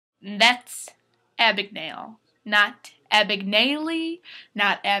That's Abagnale. Not Abagnale,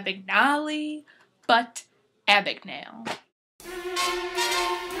 not Abagnale, but Abagnale.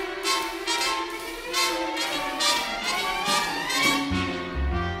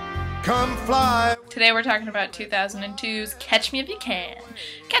 Come fly. Today we're talking about 2002's Catch Me If You Can.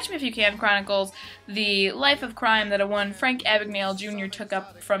 Catch Me If You Can chronicles the life of crime that a one Frank Abagnale Jr. took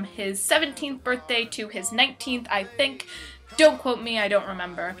up from his 17th birthday to his 19th, I think. Don't quote me, I don't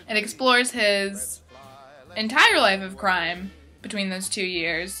remember. It explores his entire life of crime between those 2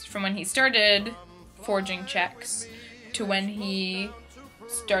 years, from when he started forging checks to when he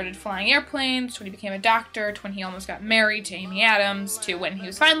started flying airplanes, to when he became a doctor, to when he almost got married to Amy Adams, to when he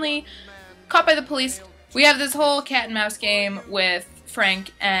was finally caught by the police. We have this whole cat and mouse game with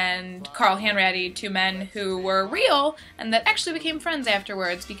Frank and Carl Hanratty, two men who were real and that actually became friends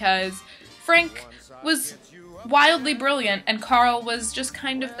afterwards because Frank was wildly brilliant and Carl was just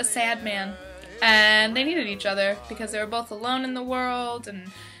kind of a sad man. And they needed each other because they were both alone in the world and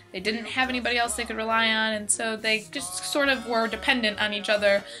they didn't have anybody else they could rely on, and so they just sort of were dependent on each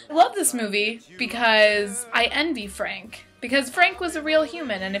other. I love this movie because I envy Frank. Because Frank was a real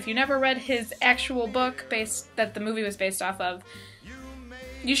human, and if you never read his actual book that the movie was based off of,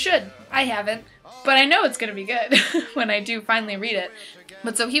 you should. I haven't. But I know it's going to be good when I do finally read it.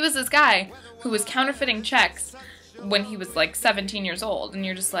 But so he was this guy who was counterfeiting checks when he was like 17 years old, and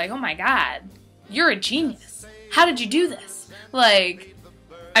you're just like, oh my god, you're a genius. How did you do this? Like,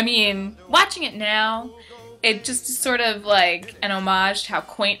 I mean, watching it now, it just is sort of like an homage to how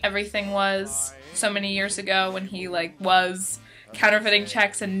quaint everything was so many years ago when he like was counterfeiting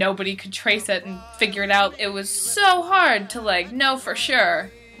checks and nobody could trace it and figure it out. It was so hard to like know for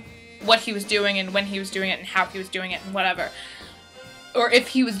sure what he was doing and when he was doing it and how he was doing it and whatever. Or if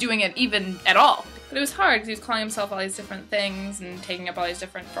he was doing it even at all. But it was hard because he was calling himself all these different things and taking up all these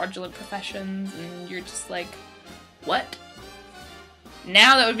different fraudulent professions, and you're just like, what?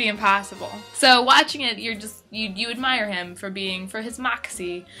 Now that would be impossible. So watching it, you admire him for his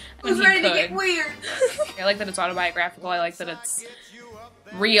moxie. I was ready to get weird. I like that it's autobiographical. I like that it's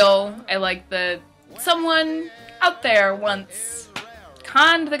real. I like that someone out there once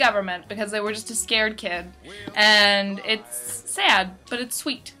conned the government because they were just a scared kid. And it's sad, but it's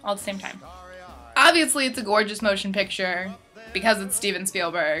sweet all at the same time. Obviously, it's a gorgeous motion picture because it's Steven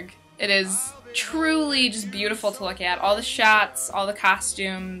Spielberg. It is truly just beautiful to look at. All the shots, all the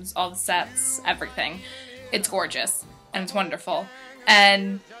costumes, all the sets, everything. It's gorgeous and it's wonderful.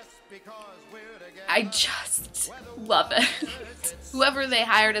 And I just love it. Whoever they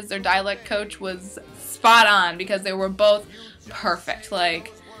hired as their dialect coach was spot on because they were both perfect.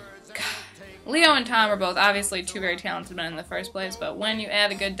 Like, God. Leo and Tom are both obviously two very talented men in the first place, but when you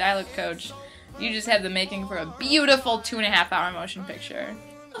add a good dialect coach, you just have the making for a beautiful 2.5-hour motion picture.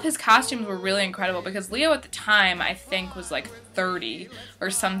 His costumes were really incredible because Leo at the time, I think, was like 30 or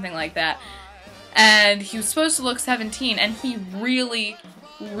something like that. And he was supposed to look 17, and he really,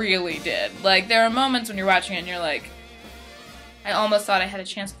 really did. Like, there are moments when you're watching it and you're like, I almost thought I had a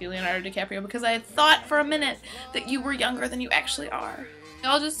chance to be Leonardo DiCaprio because I had thought for a minute that you were younger than you actually are. They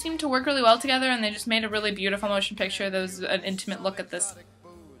all just seemed to work really well together, and they just made a really beautiful motion picture. There was an intimate look at this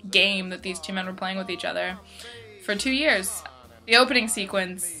game that these two men were playing with each other for 2 years. The opening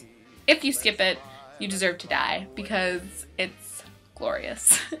sequence, if you skip it, you deserve to die because it's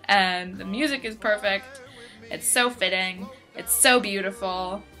glorious. And the music is perfect. It's so fitting. It's so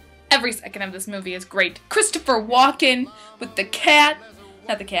beautiful. Every second of this movie is great. Christopher Walken with the cat,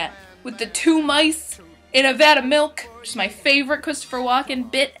 not the cat, with the 2 mice in a vat of milk, which is my favorite Christopher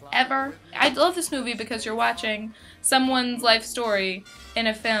Walken bit ever. I love this movie because you're watching someone's life story in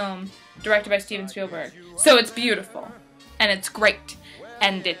a film directed by Steven Spielberg. So it's beautiful. And it's great.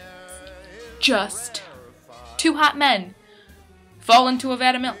 And it's just 2 hot men fall into a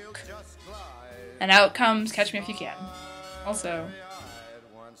vat of milk. And out comes Catch Me If You Can. Also,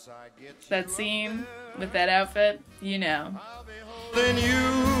 that scene with that outfit, you know. Then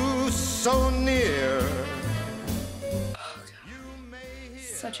you so near. Oh, God.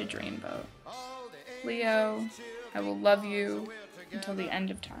 Such a dreamboat. Leo, I will love you until the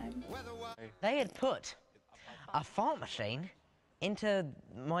end of time. They had put a fart machine into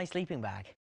my sleeping bag.